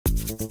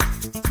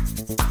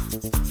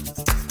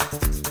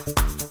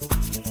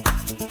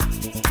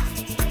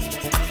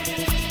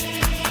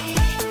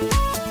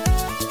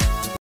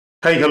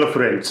High hello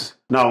friends,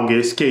 நான் உங்கள்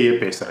SKA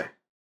பேசுகிறேன்.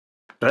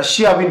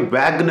 ரஷ்யாவின்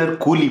வேக்னர்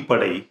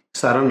கூலிப்படை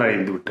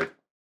சரணடைந்து விட்டது.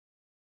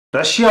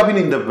 ரஷ்யாவின்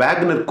இந்த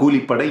வேக்னர்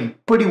கூலிப்படை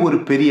இப்படி ஒரு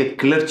பெரிய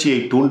கிளர்ச்சியை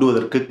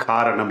தூண்டுவதற்கு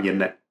காரணம்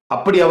என்ன?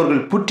 அப்படி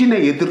அவர்கள்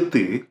புட்டினை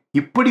எதிர்த்து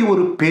இப்படி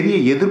ஒரு பெரிய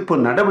எதிர்ப்பு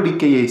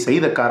நடவடிக்கையை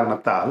செய்த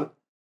காரணத்தால்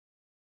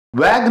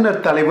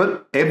வேக்னர் தலைவர்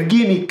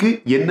எவ்கினிக்கு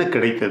என்ன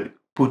கிடைத்தது?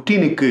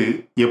 புட்டினுக்கு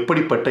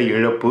எப்படிப்பட்ட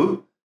இழப்பு?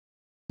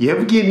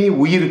 எவ்கினி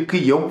உயிருக்கு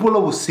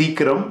எவ்வளவு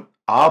சீக்கிரம்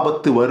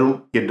ஆபத்து வரும்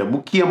என்ற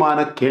முக்கியமான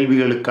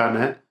கேள்விகளுக்கான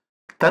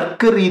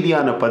தர்க்க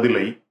ரீதியான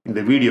பதிலை இந்த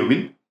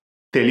வீடியோவில்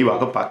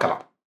தெளிவாக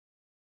பார்க்கலாம்.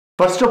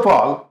 ஃபர்ஸ்ட் ஆஃப்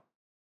ஆல்,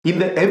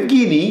 இந்த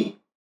எவ்கினி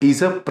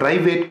இஸ் அ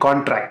பிரைவேட்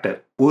கான்ட்ராக்டர்,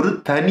 ஒரு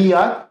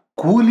தனியார்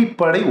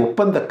கூலிப்படை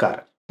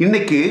ஒப்பந்தக்காரர்.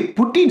 இன்னைக்கு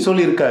புட்டின்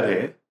சொல்லியிருக்காரு,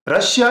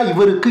 ரஷ்யா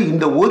இவருக்கு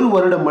இந்த ஒரு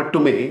வருடம்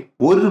மட்டுமே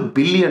 $1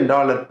 பில்லியன்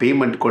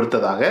பேமெண்ட்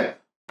கொடுத்ததாக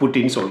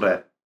புட்டின்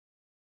சொல்றார்.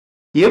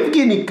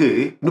 எவ்கினிக்கு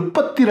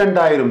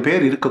 32,000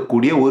 பேர்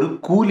இருக்கக்கூடிய ஒரு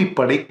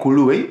கூலிப்படை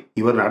குழுவை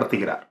இவர்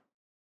நடத்துகிறார்.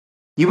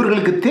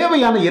 இவர்களுக்கு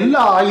தேவையான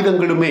எல்லா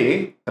ஆயுதங்களுமே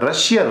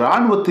ரஷ்ய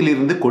இராணுவத்தில்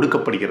இருந்து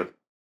கொடுக்கப்படுகிறது.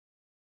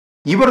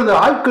 இவரது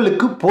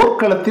ஆட்களுக்கு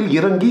போர்க்களத்தில்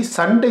இறங்கி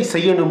சண்டை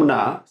செய்யணும்னா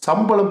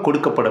சம்பளம்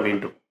கொடுக்கப்பட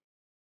வேண்டும்.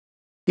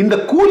 இந்த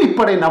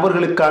கூலிப்படை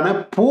நபர்களுக்கான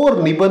போர்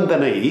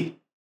நிபந்தனை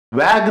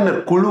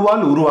வேக்னர்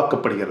குழுவால்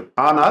உருவாக்கப்படுகிறது.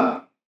 ஆனால்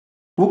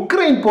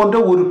உக்ரைன் போன்ற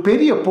ஒரு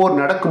பெரிய போர்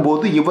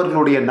நடக்கும்போது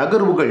இவர்களுடைய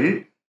நகர்வுகள்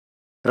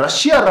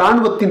ரஷ்யா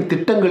இராணுவத்தின்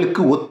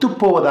திட்டங்களுக்கு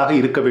ஒத்துப்போவதாக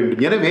இருக்க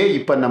வேண்டும். எனவே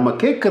இப்ப நம்ம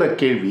கேட்கிற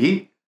கேள்வி,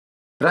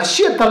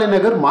 ரஷ்ய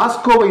தலைநகர்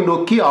மாஸ்கோவை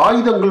நோக்கி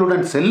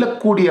ஆயுதங்களுடன்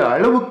செல்லக்கூடிய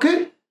அளவுக்கு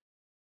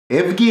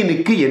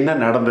எவ்கினிக்கு என்ன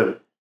நடந்தது?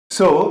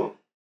 சோ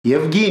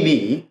எவ்கினி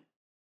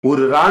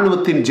ஒரு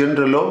இராணுவத்தின்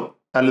ஜெனரலோ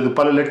அல்லது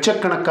பல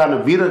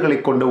லட்சக்கணக்கான வீரர்களை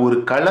கொண்ட ஒரு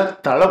கள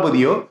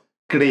தளபதியோ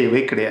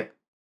கிடையவே கிடையாது.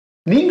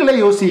 நீங்களே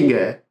யோசிங்க,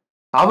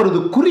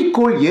 அவரது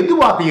குறிக்கோள்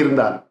எதுவாக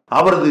இருந்தால்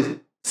அவரது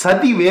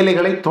சதி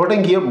வேலைகளை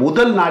தொடங்கிய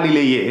முதல்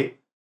நாளிலேயே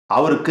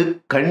அவருக்கு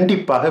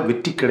கண்டிப்பாக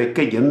வெற்றி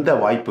கிடைக்க எந்த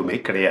வாய்ப்புமே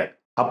கிடையாது.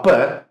 அப்ப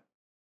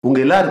உங்க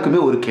எல்லாருக்குமே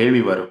ஒரு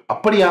கேள்வி வரும்,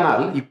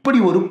 அப்படியானால்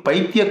இப்படி ஒரு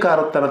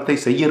பைத்தியக்காரத்தனத்தை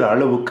செய்யற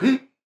அளவுக்கு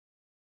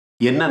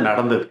என்ன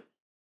நடந்தது?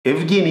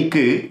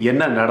 எவ்கினிக்கு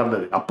என்ன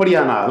நடந்தது?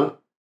 அப்படியானால்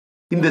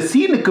இந்த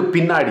சீனுக்கு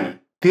பின்னாடி,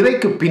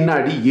 திரைக்கு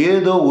பின்னாடி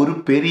ஏதோ ஒரு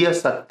பெரிய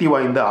சக்தி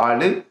வாய்ந்த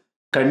ஆளு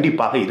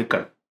கண்டிப்பாக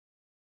இருக்கணும்.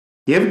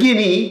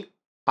 எவ்கினி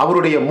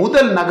அவருடைய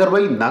முதல்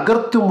நகர்வை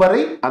நகர்த்தும் வரை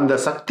அந்த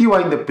சக்தி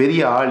வாய்ந்த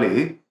பெரிய ஆளு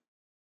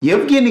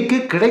எவ்கினிக்கு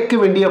கிடைக்க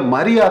வேண்டிய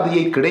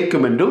மரியாதையை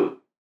கிடைக்கும் என்றும்,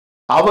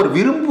 அவர்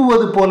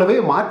விரும்புவது போலவே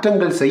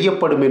மாற்றங்கள்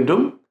செய்யப்படும்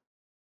என்றும்,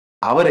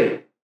 அவரை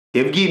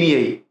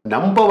எவ்கினியை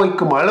நம்ப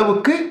வைக்கும்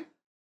அளவுக்கு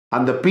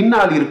அந்த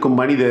பின்னால் இருக்கும்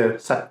மனிதர்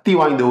சக்தி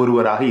வாய்ந்த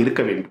ஒருவராக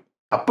இருக்க வேண்டும்.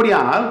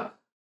 அப்படியானால்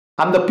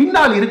அந்த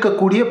பின்னால்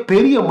இருக்கக்கூடிய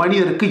பெரிய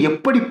மனிதருக்கு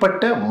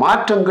எப்படிப்பட்ட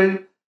மாற்றங்கள்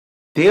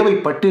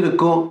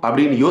தேவைப்பட்டிருக்கும்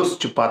அப்படின்னு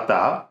யோசிச்சு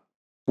பார்த்தா,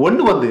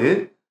 ஒன்று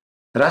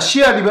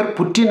ரஷ்ய அதிபர்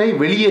புட்டினை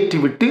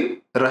வெளியேற்றிவிட்டு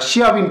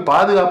ரஷ்யாவின்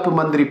பாதுகாப்பு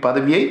மந்திரி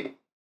பதவியை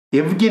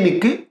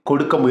எவ்கினிக்கு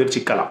கொடுக்க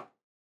முயற்சிக்கலாம்.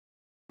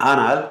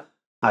 ஆனால்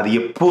அது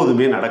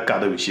எப்போதுமே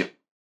நடக்காத விஷயம்.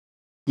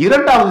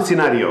 இரண்டாவது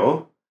சினாரியோ,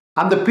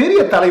 அந்த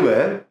பெரிய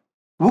தலைவர்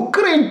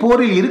உக்ரைன்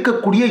போரில்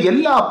இருக்கக்கூடிய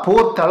எல்லா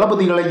போர்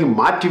தளபதிகளையும்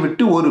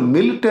மாற்றிவிட்டு ஒரு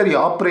மிலிட்டரி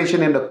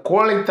ஆபரேஷன் என்ற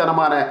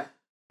கோழைத்தனமான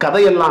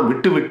கதையெல்லாம்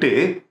விட்டுவிட்டு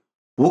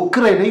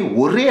உக்ரைனை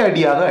ஒரே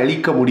அடியாக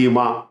அழிக்க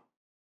முடியுமா?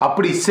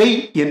 அப்படி செய்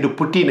என்று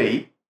புட்டினை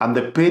அந்த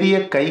பெரிய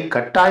கை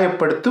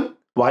கட்டாயப்படுத்தும்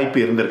வாய்ப்பு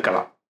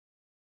இருந்திருக்கலாம்.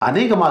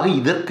 அநேகமாக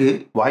இதற்கு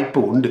வாய்ப்பு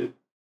உண்டு.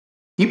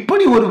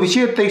 இப்படி ஒரு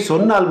விஷயத்தை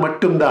சொன்னால்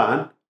மட்டும்தான்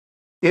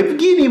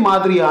எவ்கினி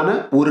மாதிரியான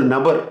ஒரு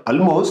நபர்,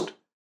 ஆல்மோஸ்ட்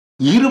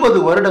 20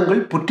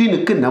 வருடங்கள்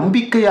புட்டினுக்கு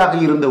நம்பிக்கையாக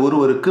இருந்த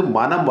ஒருவருக்கு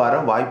மனம் வர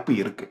வாய்ப்பு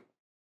இருக்கு.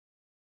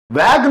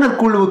 வேக்னர்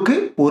குழுவுக்கு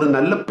ஒரு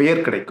நல்ல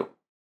பெயர் கிடைக்கும்.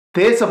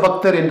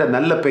 தேசபக்தர் என்ற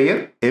நல்ல பெயர்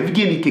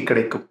எவ்கினிக்கு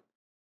கிடைக்கும்.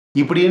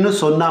 இப்படின்னு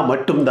சொன்னா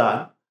மட்டும்தான்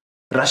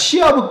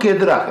ரஷ்யாவுக்கு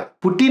எதிராக,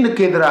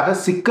 புட்டினுக்கு எதிராக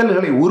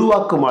சிக்கல்களை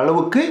உருவாக்கும்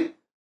அளவுக்கு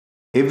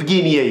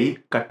எவ்கினியை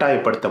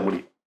கட்டாயப்படுத்த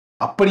முடியும்.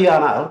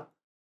 அப்படியானால்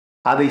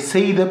அதை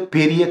செய்த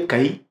பெரிய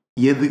கை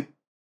எது?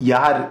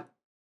 யாரு?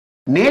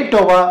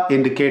 நேட்டோவா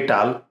என்று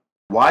கேட்டால்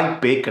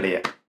வாய்ப்பே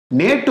கிடையாது.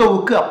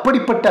 நேட்டோவுக்கு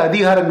அப்படிப்பட்ட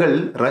அதிகாரங்கள்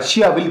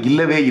ரஷ்யாவில்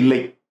இல்லவே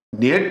இல்லை.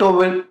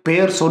 நேட்டோவின்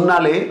பெயர்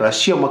சொன்னாலே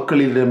ரஷ்ய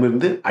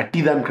மக்களிடமிருந்து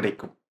அட்டிதான்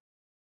கிடைக்கும்.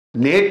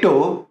 நேட்டோ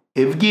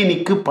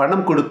எவ்கினிக்கு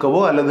பணம்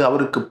கொடுக்கவோ அல்லது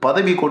அவருக்கு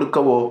பதவி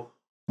கொடுக்கவோ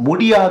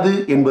முடியாது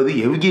என்பது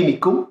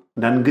எவ்கினிக்கும்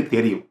நன்கு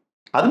தெரியும்.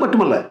 அது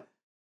மட்டுமல்ல,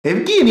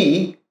 எவ்கினி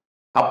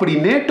அப்படி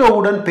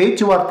நேட்டோவுடன்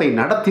பேச்சுவார்த்தை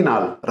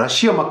நடத்தினால்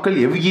ரஷ்ய மக்கள்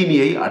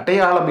எவ்கினியை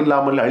அடையாளம்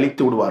இல்லாமல்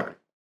அழித்து விடுவார்கள்.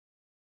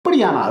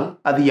 அப்படியானால்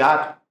அது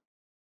யார்?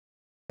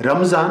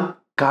 ரம்ஜான்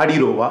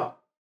காடிரோவா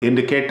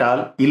என்று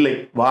கேட்டால் இல்லை,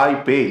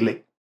 வாய்ப்பே இல்லை.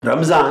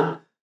 ரம்ஜான்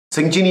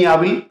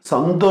செஞ்சினியாவில்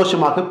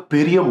சந்தோஷமாக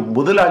பெரிய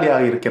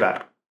முதலாளியாக இருக்கிறார்.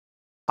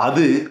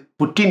 அது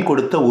புட்டின்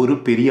கொடுத்த ஒரு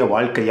பெரிய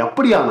வாழ்க்கை.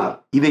 அப்படியானால்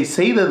இதை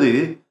செய்தது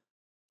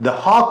த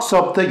hugs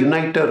of the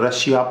United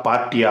Russia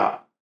பார்ட்டியா?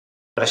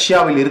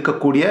 ரஷ்யாவில்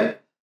இருக்கக்கூடிய,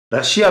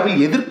 ரஷ்யாவில்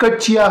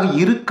எதிர்க்கட்சியாக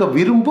இருக்க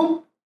விரும்பும்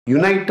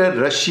யுனைடெட்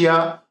ரஷ்யா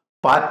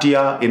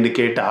பார்ட்டியா என்று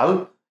கேட்டால்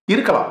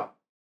இருக்கலாம்.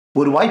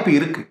 ஒரு வாய்ப்பு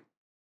இருக்கு.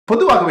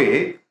 பொதுவாகவே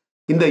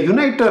இந்த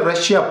யுனைடெட்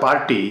ரஷ்யா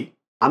பார்ட்டி,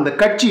 அந்த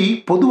கட்சி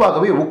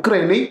பொதுவாகவே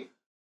உக்ரைனை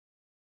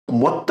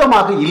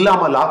மொத்தமாக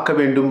இல்லாமல் ஆக்க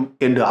வேண்டும்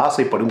என்று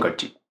ஆசைப்படும்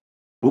கட்சி.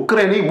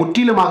 உக்ரைனை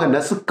முற்றிலுமாக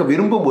நசுக்க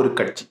விரும்பும் ஒரு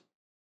கட்சி.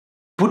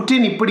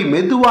 புட்டின் இப்படி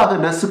மெதுவாக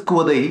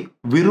நசுக்குவதை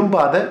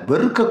விரும்பாத,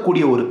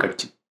 வெறுக்கக்கூடிய ஒரு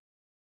கட்சி.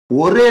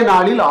 ஒரே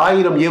நாளில்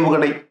 1000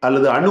 ஏவுகணை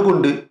அல்லது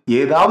அணுகுண்டு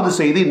ஏதாவது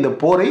செய்து இந்த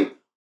போரை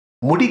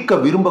முடிக்க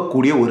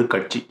விரும்பக்கூடிய ஒரு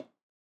கட்சி.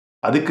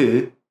 அதுக்கு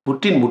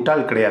புட்டின்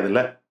முட்டாள்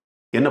கிடையாதுல்ல.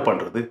 என்ன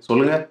பண்றது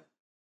சொல்லுங்க.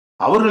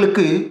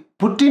 அவர்களுக்கு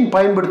புட்டின்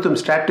பயன்படுத்தும்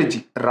ஸ்ட்ராட்டஜி,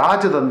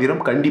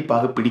 ராஜதந்திரம்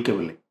கண்டிப்பாக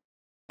பிடிக்கவில்லை.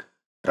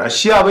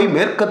 ரஷ்யாவை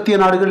மேற்கத்திய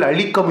நாடுகள்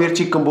அழிக்க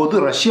முயற்சிக்கும் போது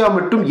ரஷ்யா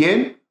மட்டும்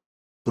ஏன்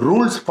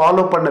ரூல்ஸ்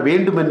ஃபாலோ பண்ண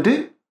வேண்டும் என்று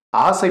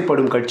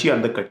ஆசைப்படும் கட்சி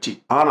அந்த கட்சி.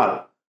 ஆனால்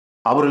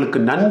அவர்களுக்கு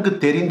நன்கு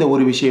தெரிந்த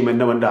ஒரு விஷயம்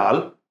என்னவென்றால்,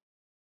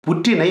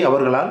 புட்டினை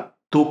அவர்களால்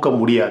தூக்க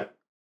முடியாது,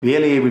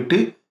 வேலையை விட்டு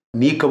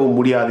நீக்கவும்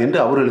முடியாது என்று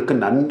அவர்களுக்கு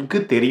நன்கு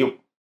தெரியும்.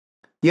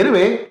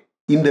 எனவே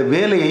இந்த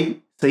வேலையை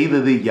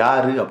செய்தது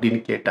யாரு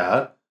அப்படின்னு கேட்டா,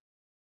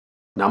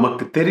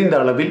 நமக்கு தெரிந்த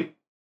அளவில்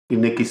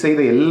இன்னைக்கு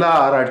செய்த எல்லா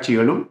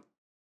ஆராய்ச்சிகளும்,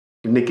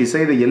 இன்னைக்கு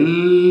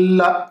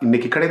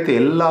கிடைத்த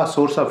எல்லா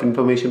சோர்ஸ் ஆஃப்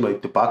இன்ஃபர்மேஷன்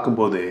வைத்து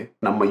பார்க்கும்போது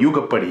நம்ம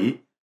யூகப்படி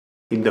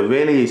இந்த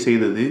வேலையை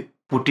செய்தது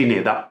புட்டினே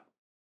தான்.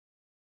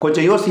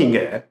 கொஞ்சம் யோசிங்க.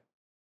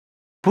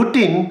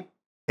 புட்டின்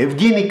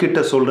எவ்கினி கிட்ட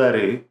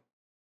சொல்றாரு,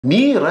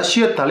 நீ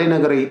ரஷ்ய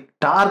தலைநகரை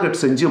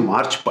டார்கெட் செஞ்சு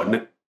மார்ச் பண்ணு,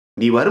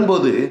 நீ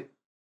வரும்போது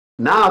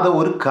நான் அதை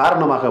ஒரு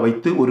காரணமாக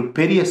வைத்து ஒரு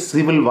பெரிய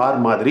சிவில் வார்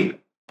மாதிரி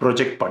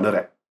ப்ரொஜெக்ட்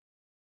பண்ணுறேன்,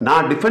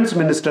 நான் டிஃபென்ஸ்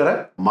மினிஸ்டரை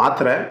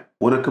மாத்துறேன்,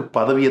 உனக்கு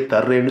பதவியை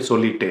தர்றேன்னு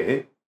சொல்லிட்டு.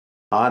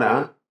 ஆனா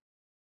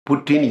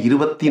புட்டின்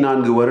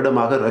 24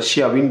 வருடமாக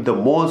ரஷ்யாவின் த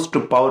மோஸ்ட்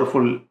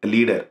பவர்ஃபுல்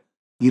லீடர்,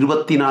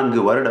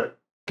 24 வருடம்,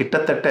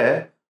 கிட்டத்தட்ட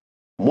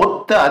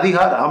மொத்த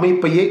அதிகார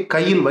அமைப்பையே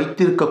கையில்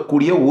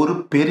வைத்திருக்கக்கூடிய ஒரு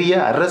பெரிய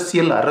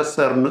அரசியல்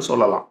அரசர்னு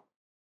சொல்லலாம்.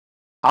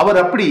 அவர்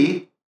அப்படி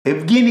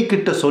எவ்கினி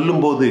கிட்ட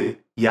சொல்லும்போது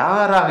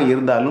யாராக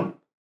இருந்தாலும்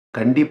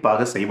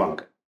கண்டிப்பாக செய்வாங்க.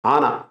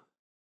 ஆனா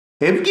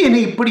எவ்கினி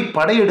இப்படி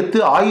படையெடுத்து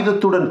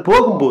ஆயுதத்துடன்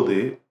போகும்போது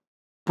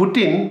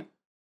புட்டின்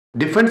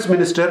டிஃபென்ஸ்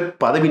மினிஸ்டர்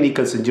பதவி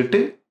நீக்கம் செஞ்சுட்டு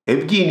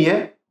எவ்கினிய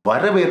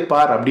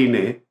வரவேற்பார்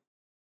அப்படின்னு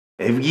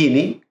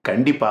எவ்கினி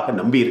கண்டிப்பாக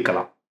நம்பி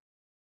இருக்கலாம்.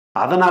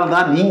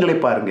 அதனால்தான் நீங்களே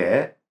பாருங்க,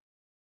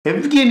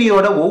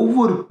 எவ்கினியோட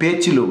ஒவ்வொரு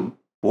பேச்சிலும்,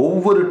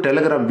 ஒவ்வொரு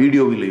டெலிகிராம்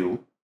வீடியோவிலையும்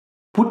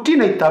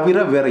புட்டினை தவிர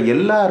வேற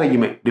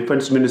எல்லாரையுமே,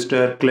 defence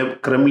minister,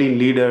 Kremlin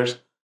leaders,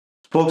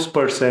 spokes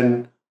person,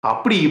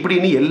 அப்படி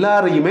இப்படின்னு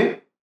எல்லாரையுமே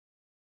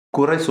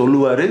குறை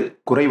சொல்லுவாரு,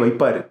 குறை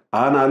வைப்பாரு.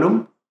 ஆனாலும்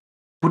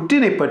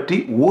புட்டினை பற்றி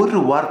ஒரு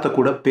வார்த்தை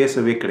கூட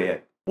பேசவே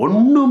கிடையாது.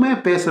 ஒண்ணுமே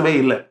பேசவே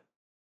இல்லை.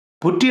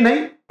 புட்டினை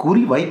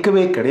குறி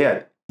வைக்கவே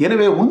கிடையாது.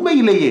 எனவே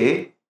உண்மையிலேயே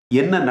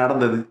என்ன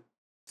நடந்தது?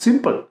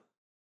 சிம்பிள்.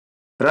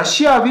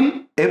 ரஷ்யாவில்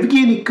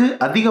எவ்கினிக்கு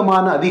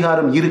அதிகமான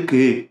அதிகாரம்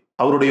இருக்கு,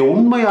 அவருடைய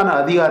உண்மையான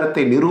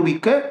அதிகாரத்தை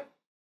நிரூபிக்க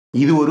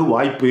இது ஒரு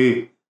வாய்ப்பு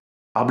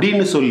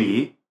அப்படின்னு சொல்லி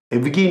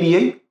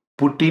எவ்கினியை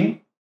புட்டின்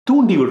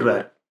தூண்டி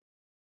விடுறார்.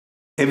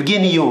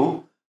 எவ்கினியும்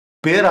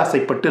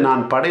பேராசைப்பட்டு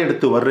நான்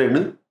படையெடுத்து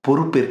வர்றேன்னு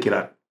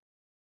பொறுப்பேற்கிறார்.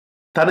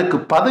 தனக்கு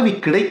பதவி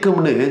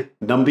கிடைக்கும்னு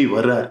நம்பி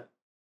வர்றார்.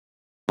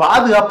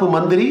 பாதுகாப்பு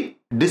மந்திரி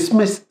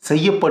டிஸ்மிஸ்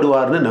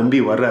செய்யப்படுவார்னு நம்பி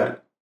வர்றார்.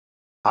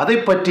 அதை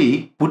பற்றி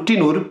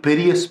புட்டின் ஒரு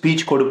பெரிய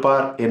ஸ்பீச்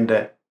கொடுப்பார் என்ற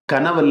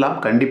கனவெல்லாம்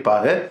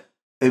கண்டிப்பாக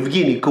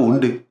எவ்கினிக்கு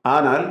உண்டு.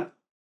 ஆனால்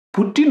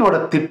புட்டினோட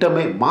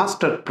திட்டமே,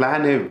 மாஸ்டர்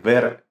பிளானே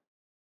வேற,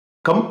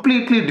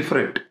 கம்ப்ளீட்லி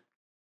டிஃபரெண்ட்.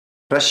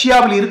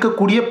 ரஷ்யாவில்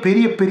இருக்கக்கூடிய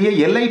பெரிய பெரிய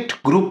எலைட்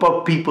குரூப்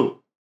ஆஃப் பீப்புள்,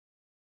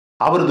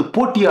 அவரது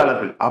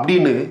போட்டியாளர்கள்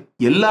அப்படின்னு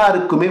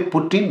எல்லாருக்குமே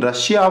புட்டின்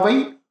ரஷ்யாவை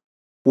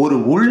ஒரு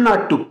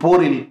உள்நாட்டு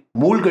போரில்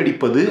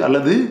மூழ்கடிப்பது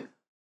அல்லது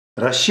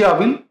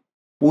ரஷ்யாவில்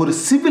ஒரு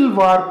சிவில்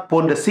வார்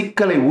போன்ற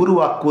சிக்கலை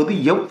உருவாக்குவது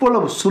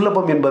எவ்வளவு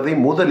சுலபம் என்பதை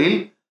முதலில்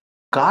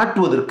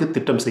காட்டுவதற்கு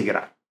திட்டம்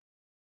செய்கிறார்.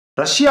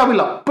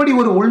 ரஷ்யாவில் அப்படி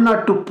ஒரு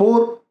உள்நாட்டு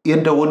போர்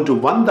என்ற ஒன்று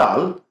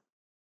வந்தால்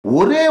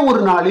ஒரே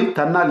ஒரு நாளில்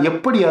தன்னால்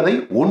எப்படி அதை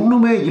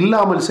ஒண்ணுமே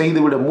இல்லாமல்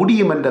செய்துவிட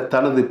முடியும் என்ற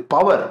தனது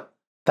பவர்,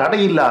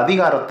 தடையில்லா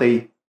அதிகாரத்தை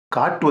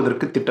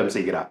காட்டுவதற்கு திட்டம்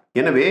செய்கிறார்.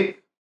 எனவே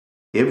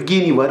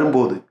எவ்கினி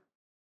வரும்போது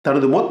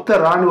தனது மொத்த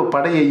இராணுவ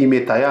படையையுமே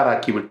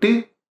தயாராக்கிவிட்டு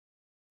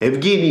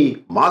எவ்கினி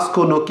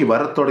மாஸ்கோ நோக்கி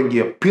வரத்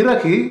தொடங்கிய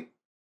பிறகு,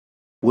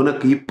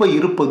 உனக்கு இப்ப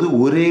இருப்பது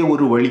ஒரே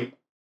ஒரு வழி,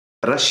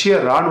 ரஷ்ய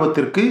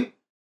இராணுவத்திற்கு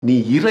நீ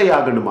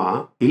இரையாகணுமா,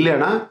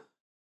 இல்லைனா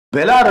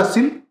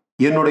பெலாரஸில்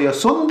என்னுடைய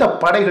சொந்த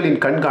படைகளின்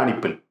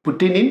கண்காணிப்பில்,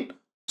 புட்டினின்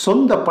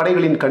சொந்த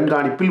படைகளின்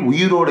கண்காணிப்பில்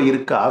உயிரோடு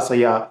இருக்க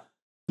ஆசையா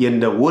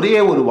என்ற ஒரே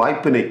ஒரு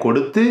வாய்ப்பினை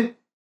கொடுத்து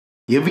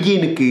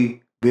எவ்கினிக்கு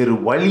வேறு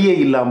வழியே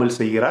இல்லாமல்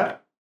செய்கிறார்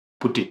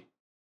புட்டின்.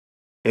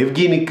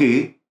 எவ்கினிக்கு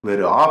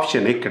வேறு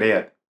ஆப்ஷனே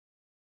கிடையாது.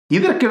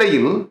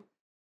 இதற்கிடையில்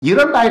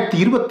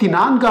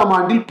 2024ஆம்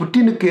ஆண்டில்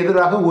புட்டினுக்கு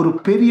எதிராக ஒரு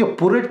பெரிய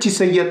புரட்சி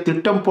செய்ய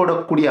திட்டம்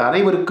போடக்கூடிய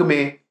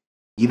அனைவருக்குமே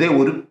இதை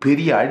ஒரு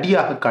பெரிய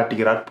அடியாக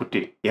காட்டுகிறார்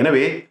புட்டின்.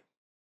 எனவே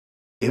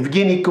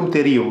எவ்கினிக்கும்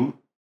தெரியும்,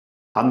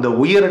 அந்த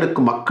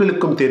உயரடுக்கு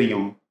மக்களுக்கும்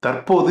தெரியும்,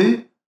 தற்போது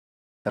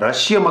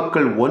ரஷ்ய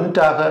மக்கள்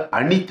ஒன்றாக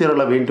அணி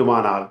திரள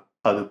வேண்டுமானால்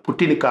அது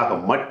புட்டினுக்காக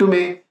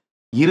மட்டுமே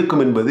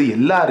இருக்கும் என்பது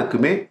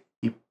எல்லாருக்குமே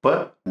இப்ப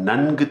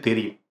நன்கு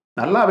தெரியும்,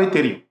 நல்லாவே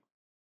தெரியும்.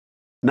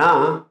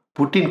 நான்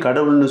புட்டின்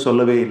கடவுள்னு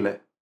சொல்லவே இல்லை,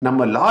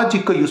 நம்ம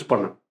லாஜிக்கை யூஸ்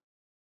பண்ணணும்.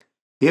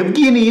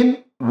 எவ்கினியின்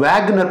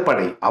வேக்னர்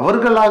படை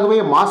அவர்களாகவே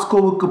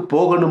மாஸ்கோவுக்கு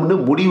போகணும்னு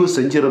முடிவு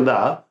செஞ்சிருந்தா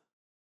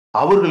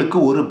அவர்களுக்கு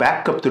ஒரு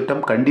பேக்கப்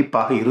திட்டம்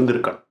கண்டிப்பாக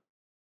இருந்திருக்கணும்.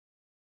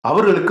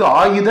 அவர்களுக்கு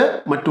ஆயுத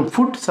மற்றும்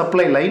ஃபுட்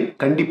சப்ளை லைன்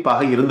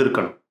கண்டிப்பாக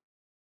இருந்திருக்கணும்.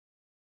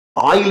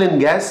 Oil and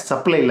gas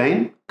supply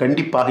line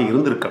கண்டிப்பாக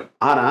இருந்திருக்கணும்.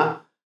 ஆனா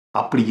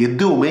அப்படி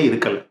எதுவுமே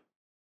இருக்கல.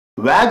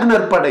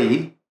 வேக்னர் படை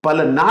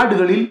பல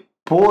நாடுகளில்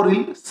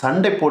போரில்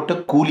சண்டை போட்ட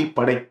கூலி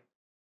படை.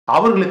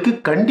 அவர்களுக்கு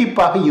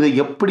கண்டிப்பாக இதை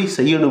எப்படி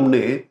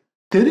செய்யணும்னு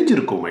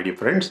தெரிஞ்சிருக்கும். மை டியர்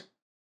ஃப்ரெண்ட்ஸ்,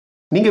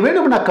 நீங்க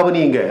வேணும்னா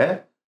கவனியுங்க.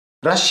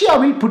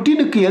 ரஷ்யாவில்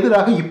புட்டினுக்கு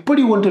எதிராக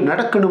இப்படி ஒன்று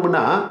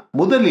நடக்கணும்னா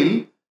முதலில்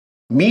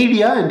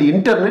media and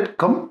internet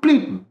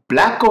complete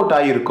black out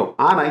ஆகியிருக்கும்.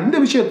 ஆனா இந்த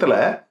விஷயத்துல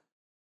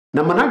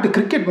நம்ம நாட்டு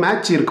கிரிக்கெட்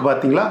மேட்ச் இருக்கு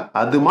பாத்தீங்களா,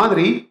 அது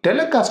மாதிரி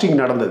டெலிகாஸ்டிங்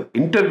நடந்தது.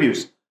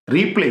 இன்டர்வியூஸ்,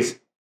 ரீப்ளேஸ்,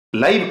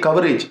 லைவ்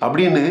கவரேஜ்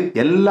அப்படின்னு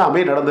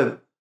எல்லாமே நடந்தது.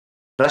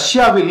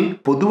 ரஷ்யாவில்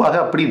பொதுவாக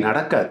அப்படி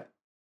நடக்காது.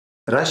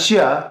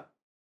 ரஷ்யா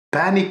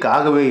பேனிக்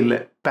ஆகவே இல்லை,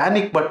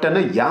 பேனிக்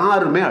பட்டனை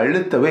யாருமே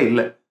அழுத்தவே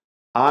இல்லை.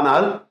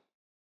 ஆனால்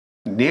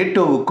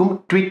நேட்டோவுக்கும்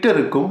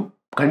ட்விட்டருக்கும்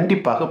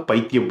கண்டிப்பாக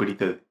பைத்தியம்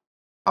பிடித்தது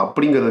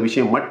அப்படிங்கிற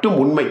விஷயம் மட்டும்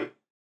உண்மை.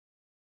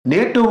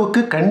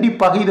 நேட்டோவுக்கு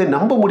கண்டிப்பாக இதை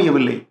நம்ப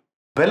முடியவில்லை.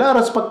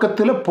 பெலாரஸ்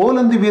பக்கத்தில்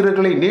போலந்து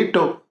வீரர்களை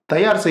நேட்டோ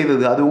தயார்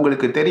செய்தது, அது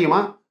உங்களுக்கு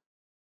தெரியுமா?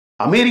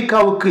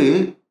 அமெரிக்காவுக்கு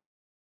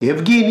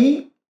எவ்கினி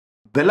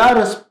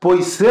பெலாரஸ்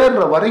போய்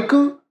சேர்ற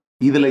வரைக்கும்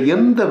இதுல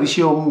எந்த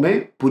விஷயமுமே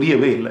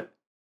புரியவே இல்லை.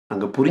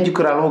 அங்க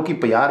புரிஞ்சுக்கிற அளவுக்கு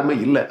இப்ப யாருமே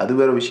இல்லை, அது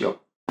வேற விஷயம்.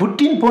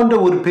 புட்டின் போன்ற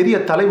ஒரு பெரிய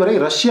தலைவரை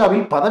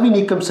ரஷ்யாவில் பதவி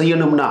நீக்கம்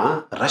செய்யணும்னா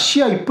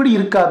ரஷ்யா இப்படி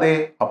இருக்காதே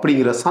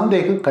அப்படிங்கிற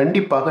சந்தேகம்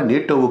கண்டிப்பாக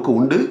நேட்டோவுக்கு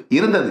உண்டு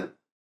இருந்தது.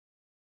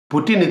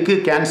 புட்டினுக்கு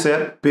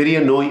கேன்சர், பெரிய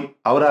நோய்,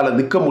 அவரால்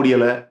நிற்க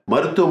முடியல,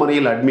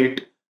 மருத்துவமனையில் அட்மிட்,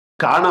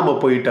 காணாம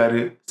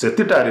போயிட்டாரு,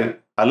 செத்துட்டாரு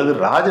அல்லது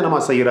ராஜினாமா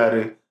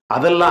செய்யறாரு,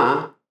 அதெல்லாம்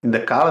இந்த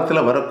காலத்துல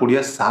வரக்கூடிய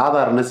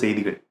சாதாரண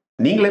செய்திகள்.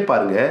 நீங்களே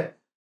பாருங்க,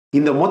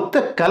 இந்த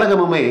மொத்த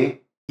கலகமுமே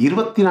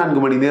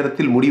 24 மணி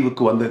நேரத்தில்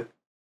முடிவுக்கு வந்தது.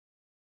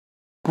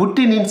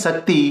 புட்டினின்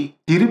சக்தி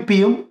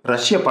திருப்பியும்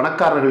ரஷ்ய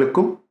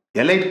பணக்காரர்களுக்கும்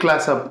எலைட்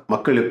கிளாஸ்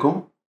மக்களுக்கும்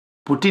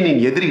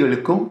புட்டினின்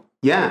எதிரிகளுக்கும்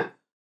ஏன்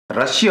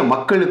ரஷ்ய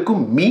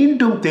மக்களுக்கும்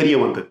மீண்டும் தெரிய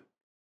வந்தது.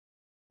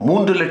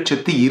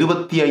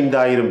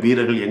 3,25,000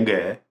 வீரர்கள் எங்க,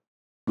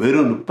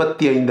 வெறும்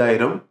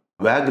 35,000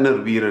 வேக்னர்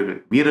வீரர்கள்.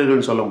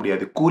 வீரர்கள் சொல்ல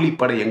முடியாது,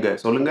 கூலிப்படை எங்க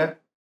சொல்லுங்க.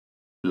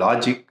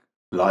 Logic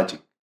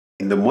logic.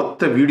 இந்த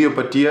மொத்த வீடியோ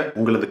பற்றிய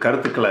உங்களது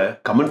கருத்துக்களை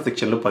கமெண்ட்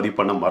செக்ஷன்ல பதிவு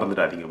பண்ண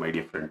மறந்துடாதீங்க my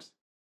dear friends.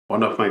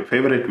 One of my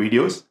favourite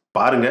videos.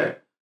 பாருங்க,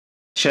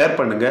 ஷேர்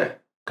பண்ணுங்க,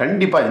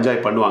 கண்டிப்பா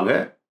என்ஜாய் பண்ணுவாங்க.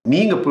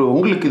 நீங்க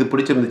உங்களுக்கு இது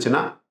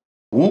பிடிச்சிருந்துச்சுன்னா,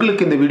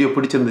 உங்களுக்கு இந்த வீடியோ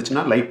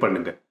பிடிச்சிருந்துச்சுன்னா லைக்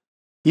பண்ணுங்க.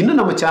 இன்னும்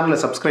நம்ம சேனலை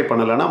சப்ஸ்கிரைப்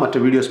பண்ணலன்னா மற்ற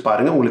வீடியோஸ்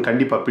பாருங்க, உங்களுக்கு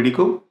கண்டிப்பா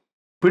பிடிக்கும்.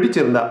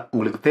 பிடிச்சிருந்தா,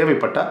 உங்களுக்கு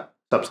தேவைப்பட்டா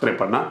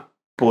சப்ஸ்கிரைப் பண்ணா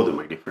போதும்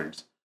my dear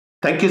friends.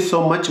 Thank you so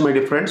much my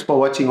dear friends for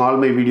watching all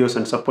my videos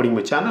and supporting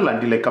my channel.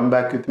 Until I come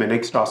back with my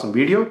next awesome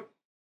video,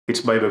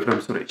 it's bye bye from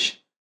Suresh.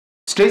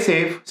 Stay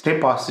safe, stay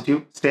positive,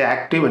 stay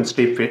active and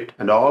stay fit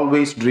and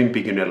always dream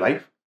big in your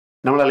life.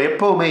 நம்மளால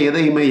எப்பவுமே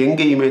எதையுமே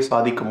எங்கேயுமே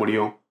சாதிக்க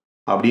முடியும்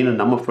அப்படின்னு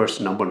நம்ம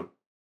first நம்பணும்.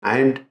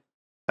 And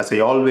as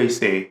I always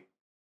say,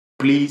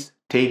 please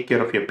take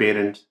care of your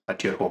parents at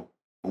your home.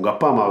 உங்க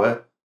அப்பா அம்மாவை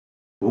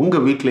உங்க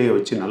வீட்டிலேயே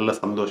வச்சு நல்ல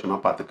சந்தோஷமா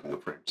பார்த்துக்குங்க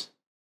ஃப்ரெண்ட்ஸ்.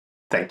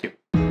 Thank you.